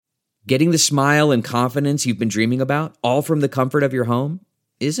Getting the smile and confidence you've been dreaming about, all from the comfort of your home,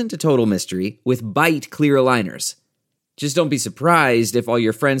 isn't a total mystery with Byte clear aligners. Just don't be surprised if all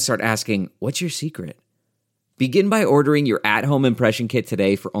your friends start asking, "What's your secret?" Begin by ordering your at-home impression kit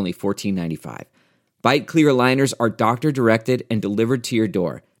today for only $14.95. Byte clear aligners are doctor-directed and delivered to your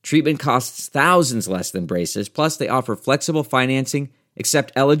door. Treatment costs thousands less than braces, plus they offer flexible financing,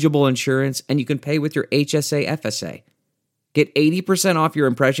 accept eligible insurance, and you can pay with your HSA FSA. Get 80% off your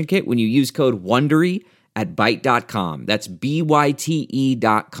impression kit when you use code WONDERY at Byte.com. That's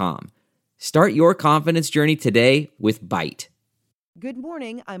BYTE.com. Start your confidence journey today with Byte. Good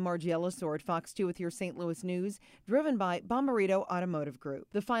morning, I'm Margie Ellisor at Fox 2 with your St. Louis news, driven by Bommarito Automotive Group.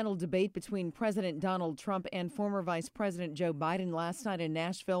 The final debate between President Donald Trump and former Vice President Joe Biden last night in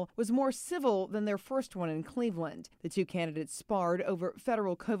Nashville was more civil than their first one in Cleveland. The two candidates sparred over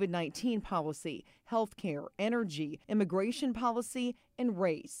federal COVID-19 policy, health care, energy, immigration policy, and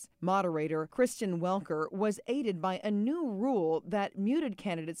race. Moderator Kristen Welker was aided by a new rule that muted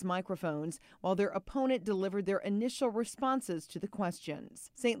candidates' microphones while their opponent delivered their initial responses to the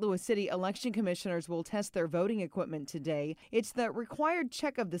questions. St. Louis City election commissioners will test their voting equipment today. It's the required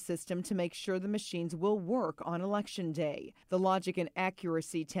check of the system to make sure the machines will work on Election Day. The logic and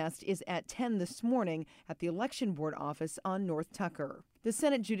accuracy test is at 10 this morning at the Election Board office on North Tucker. The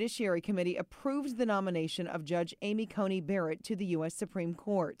Senate Judiciary Committee approved the nomination of Judge Amy Coney Barrett to the U.S. Supreme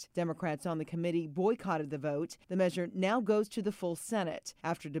Court. Democrats on the committee boycotted the vote. The measure now goes to the full Senate.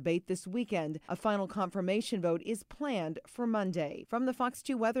 After debate this weekend, a final confirmation vote is planned for Monday. From the Fox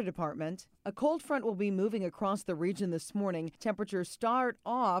 2 Weather Department, a cold front will be moving across the region this morning. Temperatures start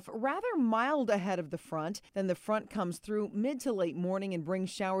off rather mild ahead of the front. Then the front comes through mid to late morning and brings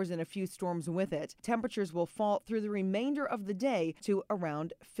showers and a few storms with it. Temperatures will fall through the remainder of the day to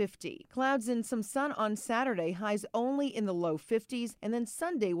around 50. Clouds and some sun on Saturday, highs only in the low 50s, and then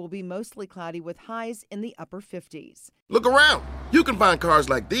Sunday will be mostly cloudy with highs in the upper 50s. Look around. You can find cars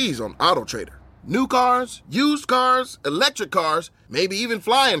like these on AutoTrader. New cars, used cars, electric cars, maybe even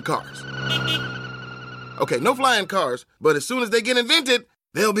flying cars. Okay, no flying cars, but as soon as they get invented,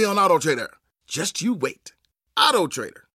 they'll be on AutoTrader. Just you wait. AutoTrader.